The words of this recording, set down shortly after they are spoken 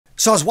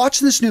So I was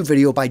watching this new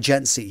video by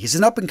Gent C. He's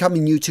an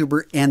up-and-coming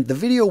YouTuber, and the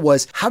video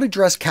was how to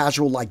dress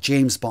casual like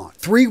James Bond.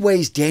 3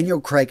 ways Daniel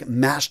Craig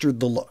mastered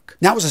the look.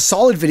 Now, it was a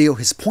solid video,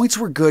 his points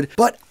were good,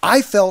 but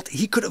I felt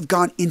he could have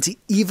gone into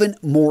even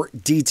more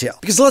detail.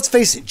 Because let's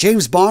face it,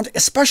 James Bond,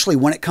 especially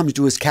when it comes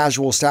to his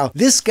casual style,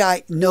 this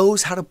guy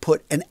knows how to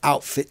put an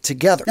outfit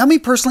together. Now, me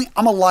personally,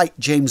 I'm a light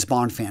James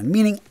Bond fan,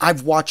 meaning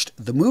I've watched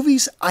the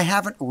movies, I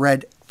haven't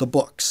read the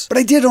books. But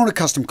I did own a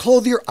custom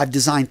clothier, I've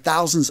designed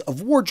thousands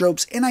of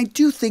wardrobes, and I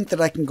do think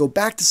that I can go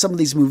back to some of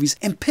these movies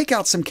and pick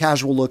out some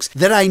casual looks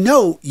that I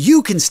know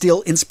you can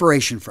steal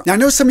inspiration from. Now, I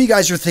know some of you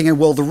guys are thinking,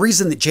 well, the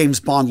reason that James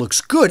Bond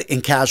looks good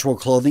in casual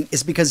clothing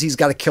is because he's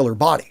got a killer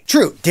body.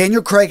 True,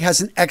 Daniel Craig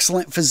has an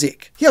excellent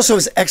physique. He also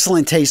has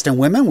excellent taste in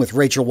women with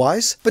Rachel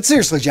Weisz. But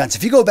seriously, gents,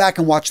 if you go back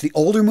and watch the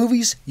older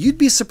movies, you'd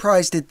be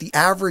surprised at the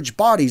average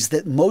bodies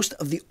that most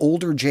of the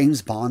older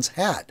James Bonds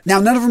had. Now,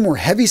 none of them were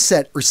heavy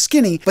set or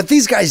skinny, but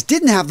these guys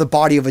didn't have the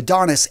body of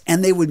Adonis,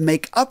 and they would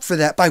make up for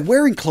that by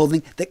wearing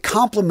clothing that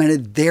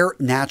complemented their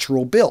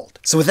natural build.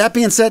 So with that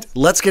being said,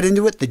 let's get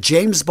into it, the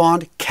James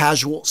Bond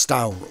casual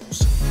style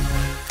rules.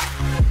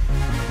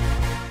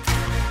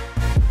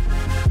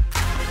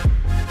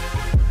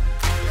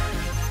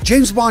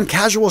 James Bond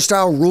casual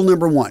style rule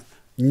number 1,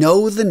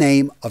 know the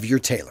name of your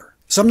tailor.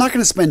 So I'm not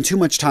going to spend too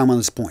much time on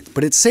this point,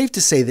 but it's safe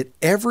to say that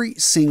every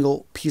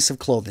single piece of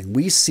clothing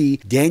we see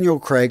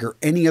Daniel Craig or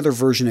any other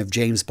version of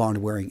James Bond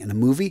wearing in a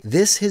movie,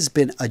 this has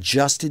been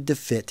adjusted to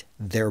fit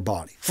their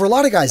body. For a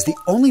lot of guys, the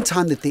only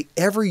time that they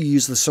ever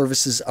use the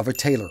services of a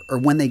tailor are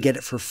when they get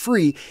it for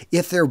free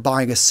if they're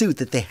buying a suit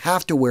that they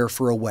have to wear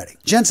for a wedding.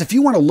 Gents, if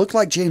you want to look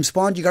like James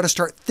Bond, you got to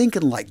start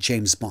thinking like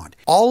James Bond.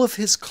 All of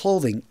his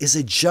clothing is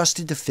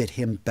adjusted to fit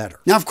him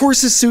better. Now, of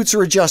course, his suits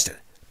are adjusted,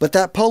 but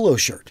that polo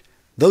shirt,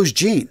 those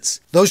jeans,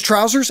 those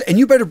trousers, and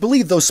you better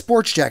believe those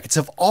sports jackets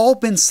have all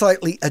been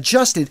slightly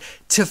adjusted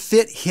to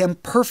fit him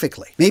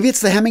perfectly. Maybe it's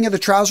the hemming of the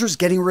trousers,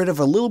 getting rid of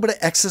a little bit of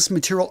excess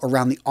material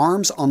around the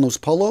arms on those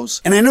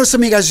polos. And I know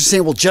some of you guys are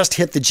saying, well, just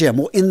hit the gym.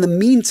 Well, in the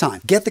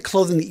meantime, get the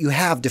clothing that you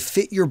have to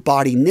fit your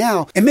body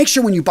now, and make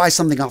sure when you buy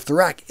something off the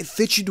rack, it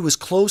fits you to as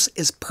close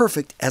as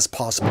perfect as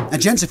possible. Now,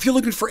 gents, if you're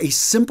looking for a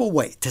simple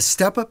way to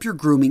step up your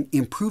grooming,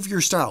 improve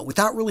your style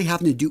without really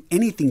having to do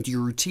anything to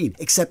your routine,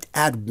 except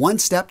add one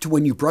step to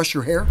when you brush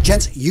your hair,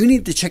 gents, you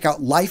need to check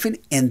out Laifen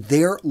and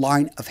their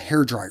line of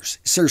hair dryers.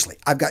 Seriously,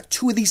 I've got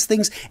 2 of these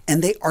things,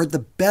 and they are the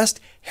best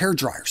hair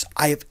dryers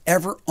I have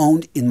ever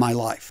owned in my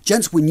life.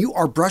 Gents, when you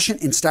are brushing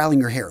and styling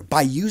your hair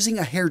by using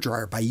a hair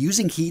dryer, by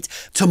using heat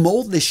to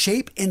mold the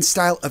shape and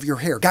style of your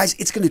hair, guys,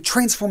 it's going to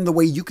transform the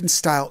way you can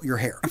style your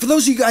hair. And for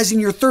those of you guys in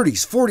your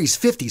 30s, 40s,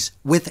 50s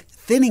with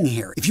thinning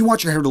hair, if you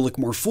want your hair to look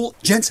more full,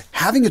 gents,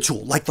 having a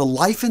tool like the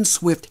Laifen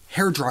Swift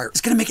hair dryer is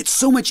going to make it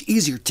so much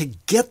easier to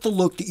get the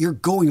look that you're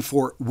going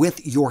for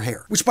with your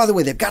hair. Which, by the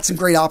way, they've got some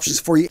great options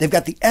for you. They've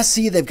got the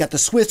SC, they've got the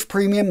Swift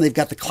Premium, they've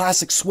got the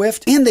Classic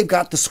Swift, and they've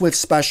got the Swift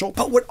Special.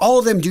 But what all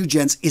of them do,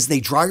 gents, is they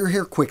dry your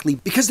hair quickly.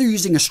 Because they're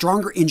using a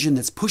stronger engine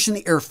that's pushing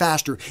the air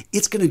faster,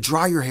 it's going to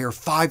dry your hair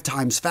 5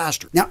 times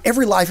faster. Now,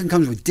 every Laifen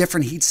comes with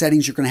different heat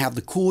settings. You're going to have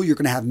the cool, you're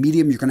going to have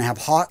medium, you're going to have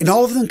hot, and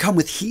all of them come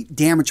with heat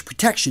damage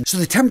protection. So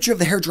the temperature of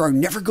the hair dryer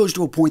never goes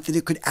to a point that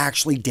it could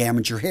actually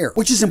damage your hair,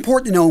 which is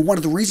important to know, and one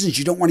of the reasons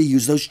you don't want to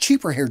use those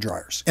cheaper hair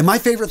dryers. And my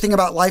favorite thing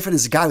about Laifen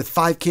as a guy with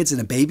 5 kids and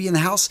a baby in the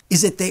house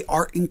is that they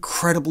are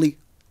incredibly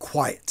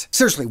quiet.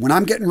 Seriously, when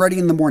I'm getting ready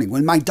in the morning,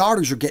 when my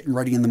daughters are getting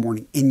ready in the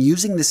morning and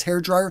using this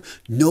hair dryer,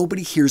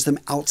 nobody hears them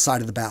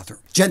outside of the bathroom.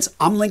 Gents,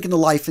 I'm linking the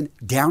Laifen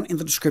down in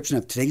the description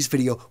of today's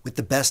video with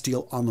the best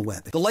deal on the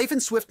web. The Laifen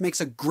Swift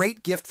makes a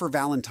great gift for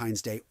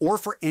Valentine's Day or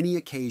for any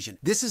occasion.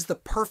 This is the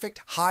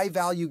perfect high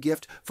value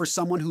gift for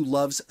someone who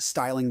loves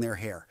styling their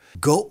hair.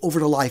 Go over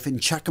to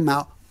Laifen, check them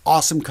out.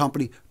 Awesome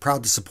company,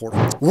 proud to support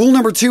them. Rule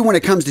number 2 when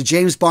it comes to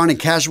James Bond and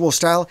casual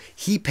style,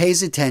 he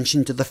pays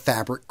attention to the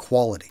fabric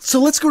quality.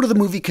 So let's go to the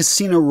movie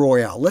Casino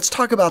Royale. Let's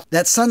talk about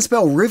that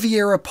Sunspell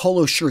Riviera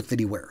polo shirt that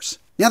he wears.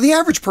 Now, the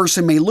average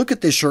person may look at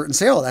this shirt and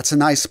say, oh, that's a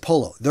nice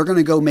polo. They're going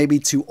to go maybe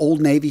to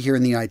Old Navy here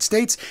in the United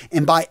States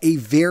and buy a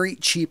very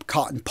cheap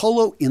cotton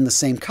polo in the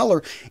same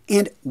color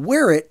and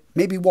wear it,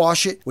 maybe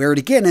wash it, wear it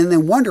again, and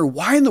then wonder,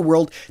 why in the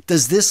world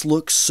does this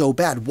look so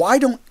bad? Why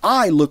don't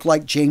I look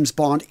like James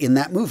Bond in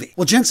that movie?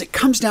 Well, gents, it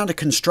comes down to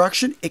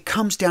construction. It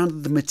comes down to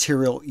the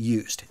material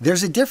used.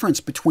 There's a difference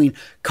between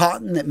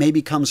cotton that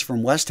maybe comes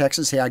from West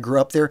Texas. Hey, I grew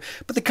up there.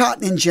 But the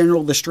cotton in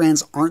general, the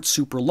strands aren't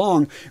super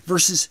long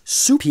versus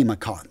Supima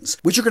cottons,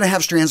 which are going to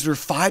have strands that are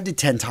 5 to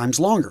 10 times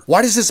longer.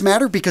 Why does this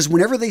matter? Because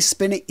whenever they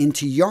spin it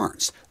into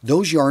yarns,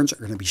 those yarns are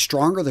going to be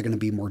stronger. They're going to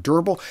be more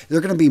durable.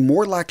 They're going to be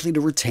more likely to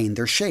retain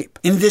their shape.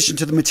 In addition addition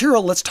to the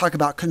material, let's talk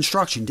about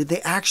construction. Did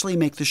they actually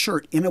make the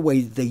shirt in a way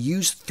that they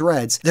use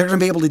threads that are going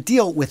to be able to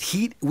deal with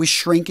heat, with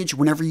shrinkage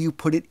whenever you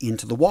put it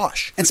into the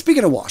wash? And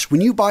speaking of wash, when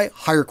you buy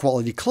higher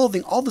quality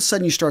clothing, all of a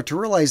sudden you start to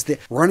realize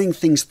that running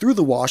things through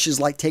the wash is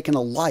like taking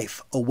a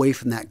life away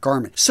from that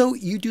garment. So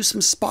you do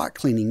some spot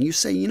cleaning. You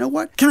say, you know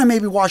what? Can I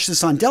maybe wash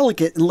this on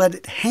delicate and let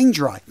it hang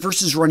dry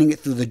versus running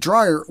it through the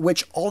dryer,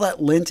 which all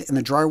that lint in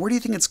the dryer, where do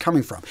you think it's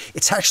coming from?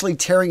 It's actually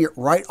tearing it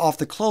right off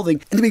the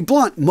clothing. And to be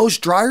blunt,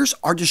 most dryers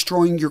are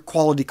destroying your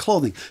quality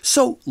clothing.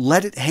 So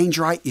let it hang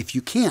dry if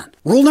you can.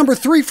 Rule number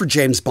 3 for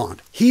James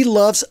Bond. He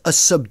loves a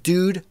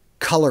subdued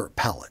color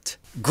palette.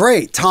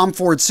 Gray Tom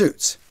Ford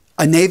suits,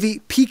 a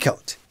navy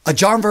peacoat, a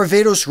John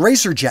Varvatos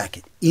racer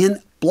jacket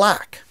in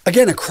black.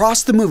 Again,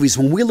 across the movies,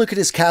 when we look at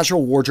his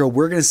casual wardrobe,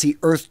 we're going to see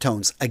earth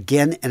tones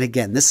again and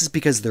again. This is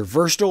because they're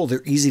versatile,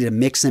 they're easy to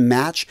mix and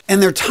match,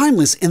 and they're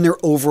timeless in their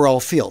overall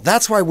feel.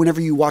 That's why whenever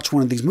you watch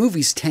one of these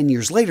movies 10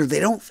 years later, they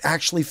don't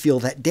actually feel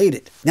that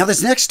dated. Now,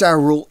 this next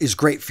style rule is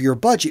great for your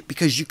budget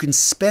because you can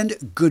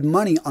spend good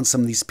money on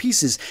some of these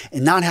pieces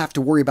and not have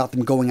to worry about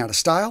them going out of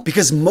style,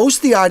 because most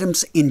of the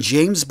items in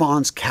James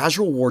Bond's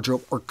casual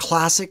wardrobe are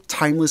classic,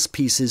 timeless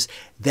pieces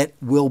that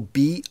will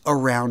be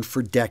around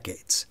for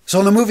decades. So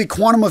in the movie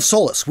Quantum of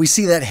Solace, we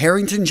see that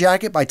Harrington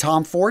jacket by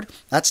Tom Ford.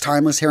 That's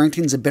timeless.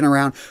 Harringtons have been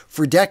around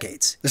for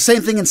decades. The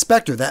same thing in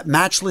Spectre, that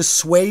matchless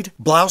suede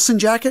Blouson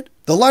jacket.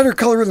 The lighter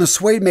color in the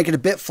suede make it a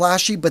bit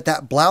flashy, but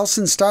that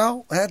Blouson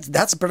style,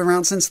 that's been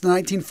around since the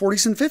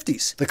 1940s and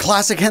 50s. The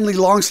classic Henley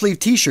long sleeve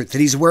t-shirt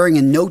that he's wearing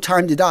in No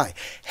Time to Die.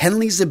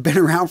 Henleys have been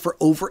around for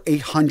over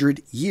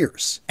 100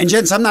 years. And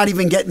gents, I'm not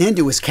even getting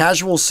into his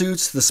casual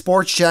suits, the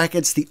sports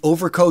jackets, the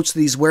overcoats that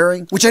he's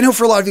wearing, which I know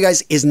for a lot of you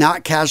guys is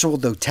not casual,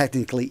 though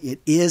technically it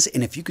is.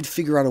 And if you could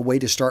figure out a way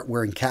to start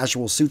wearing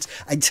casual suits,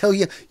 I tell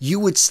you, you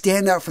would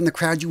stand out from the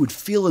crowd, you would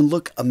feel and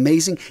look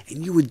amazing,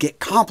 and you would get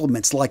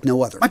compliments like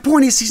no other. My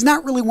point is, he's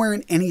not really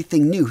wearing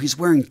anything new. He's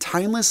wearing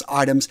timeless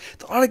items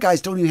that a lot of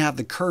guys don't even have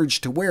the courage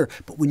to wear,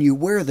 but when you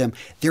wear them,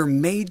 they're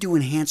made to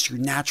enhance your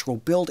natural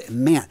build, and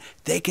man,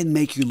 they can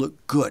make you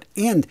look good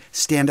and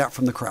stand out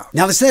from the crowd.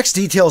 Now, this next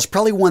detail is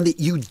probably one that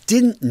you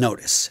didn't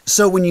notice.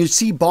 So when you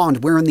see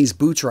Bond wearing these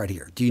boots right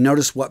here, do you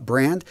notice what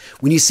brand?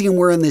 When you see him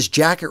wearing this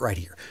jacket right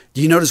here,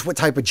 do you notice what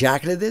type of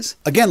jacket it is?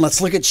 Again, let's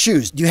look at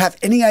shoes. Do you have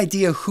any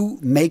idea who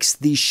makes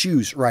these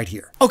shoes right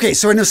here? Okay,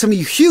 so I know some of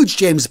you huge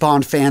James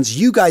Bond fans,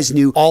 you guys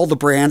knew all the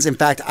brands. In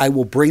fact, I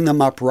will bring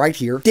them up right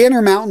here.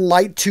 Danner Mountain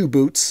Light 2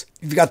 boots.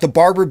 You've got the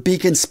Barber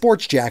Beacon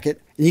sports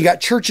jacket, and you got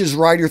Church's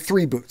Rider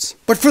 3 boots.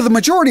 But for the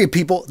majority of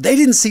people, they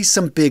didn't see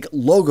some big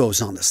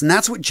logos on this, and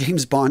that's what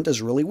James Bond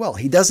does really well.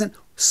 He doesn't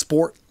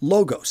sport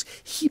logos.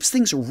 He keeps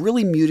things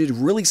really muted,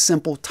 really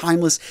simple,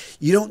 timeless.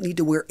 You don't need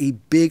to wear a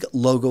big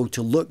logo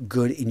to look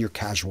good in your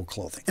casual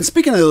clothing. And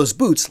speaking of those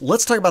boots,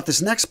 let's talk about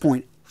this next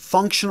point,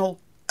 functional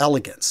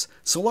elegance.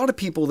 So a lot of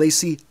people, they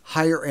see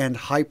higher end,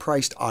 high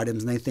priced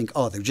items and they think,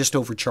 oh, they're just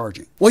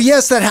overcharging. Well,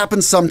 yes, that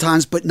happens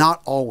sometimes, but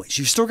not always.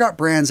 You've still got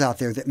brands out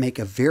there that make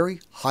a very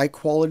high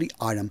quality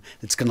item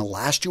that's going to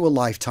last you a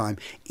lifetime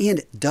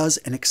and does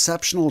an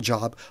exceptional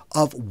job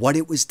of what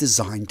it was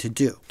designed to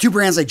do. 2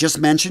 brands I just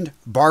mentioned,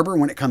 Barber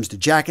when it comes to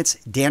jackets,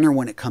 Danner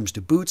when it comes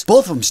to boots,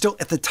 both of them still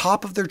at the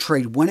top of their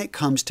trade when it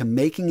comes to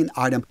making an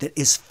item that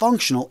is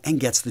functional and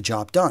gets the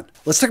job done.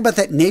 Let's talk about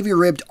that navy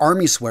ribbed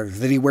army sweater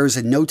that he wears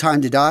in No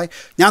Time to Die.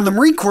 Now in the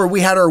Marine Corps,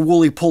 we had our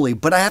Wooly Pulley,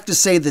 but I have to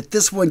say that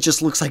this one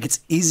just looks like it's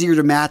easier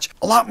to match,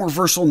 a lot more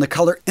versatile in the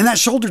color, and that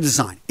shoulder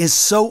design is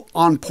so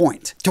on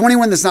point. To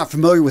anyone that's not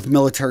familiar with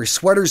military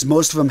sweaters,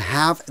 most of them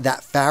have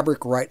that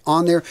fabric right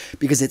on there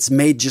because it's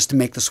made just to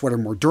make the sweater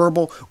more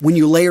durable when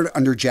you layer it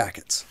under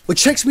jackets.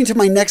 Which takes me to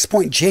my next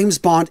point. James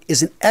Bond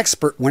is an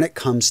expert when it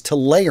comes to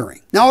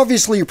layering. Now,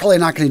 obviously, you're probably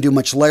not going to do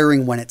much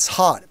layering when it's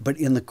hot, but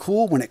in the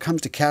cool, when it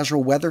comes to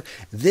casual weather,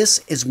 this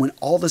is when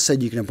all of a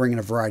sudden you can bring in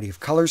a variety of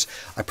colors.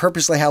 I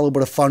purposely had a little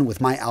bit of fun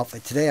with my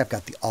outfit today. I've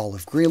got the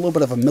olive green, a little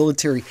bit of a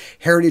military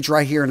heritage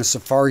right here in a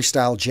safari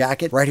style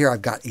jacket. Right here,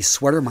 I've got a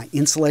sweater, my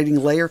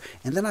insulating layer,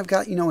 and then I've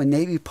got, you know, a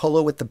navy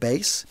polo at the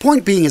base.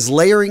 Point being is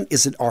layering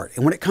is an art.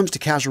 And when it comes to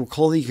casual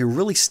clothing, you can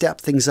really step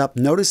things up.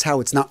 Notice how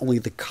it's not only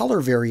the color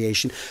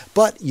variation,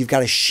 but you've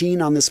got a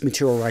sheen on this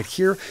material right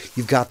here.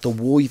 You've got the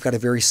wool, you've got a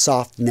very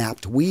soft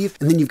napped weave,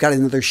 and then you've got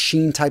another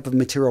sheen type of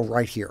material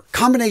right here.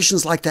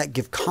 Combinations like that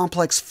give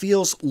complex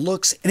feels,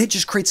 looks, and it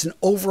just creates an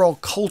overall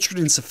cultured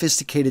and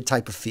sophisticated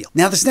type of feel.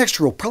 Now, this next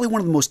rule, probably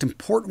one of the most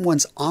important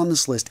ones on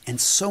this list, and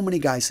so many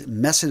guys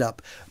mess it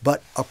up,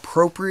 but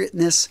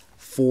appropriateness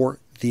for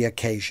the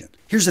occasion.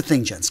 Here's the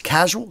thing, gents.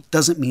 Casual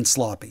doesn't mean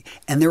sloppy,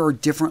 and there are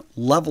different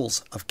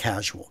levels of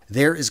casual.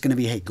 There is going to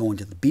be, hey, going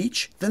to the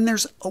beach, then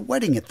there's a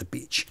wedding at the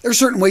beach. There are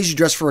certain ways you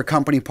dress for a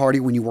company party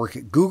when you work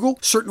at Google,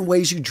 certain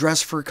ways you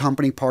dress for a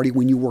company party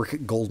when you work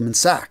at Goldman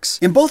Sachs.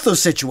 In both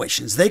those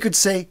situations, they could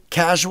say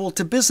casual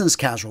to business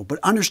casual, but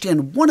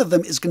understand one of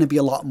them is going to be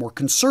a lot more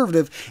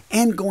conservative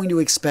and going to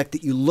expect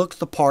that you look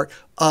the part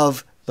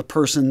of the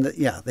person that,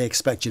 yeah, they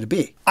expect you to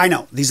be. I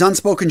know, these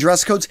unspoken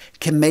dress codes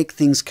can make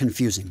things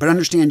confusing, but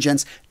understand,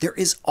 gents, there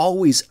is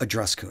always a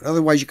dress code.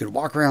 Otherwise, you could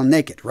walk around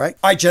naked, right?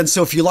 All right, gents,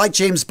 so if you like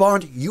James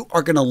Bond, you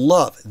are going to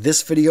love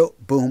this video.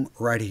 Boom,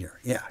 right here.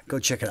 Yeah, go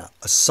check it out.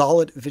 A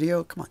solid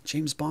video. Come on,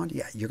 James Bond.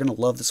 Yeah, you're going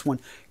to love this one.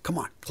 Come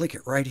on, click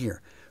it right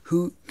here.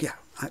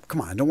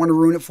 Come on, I don't want to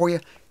ruin it for you.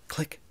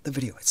 Click the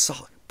video. It's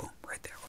solid. Boom, right there.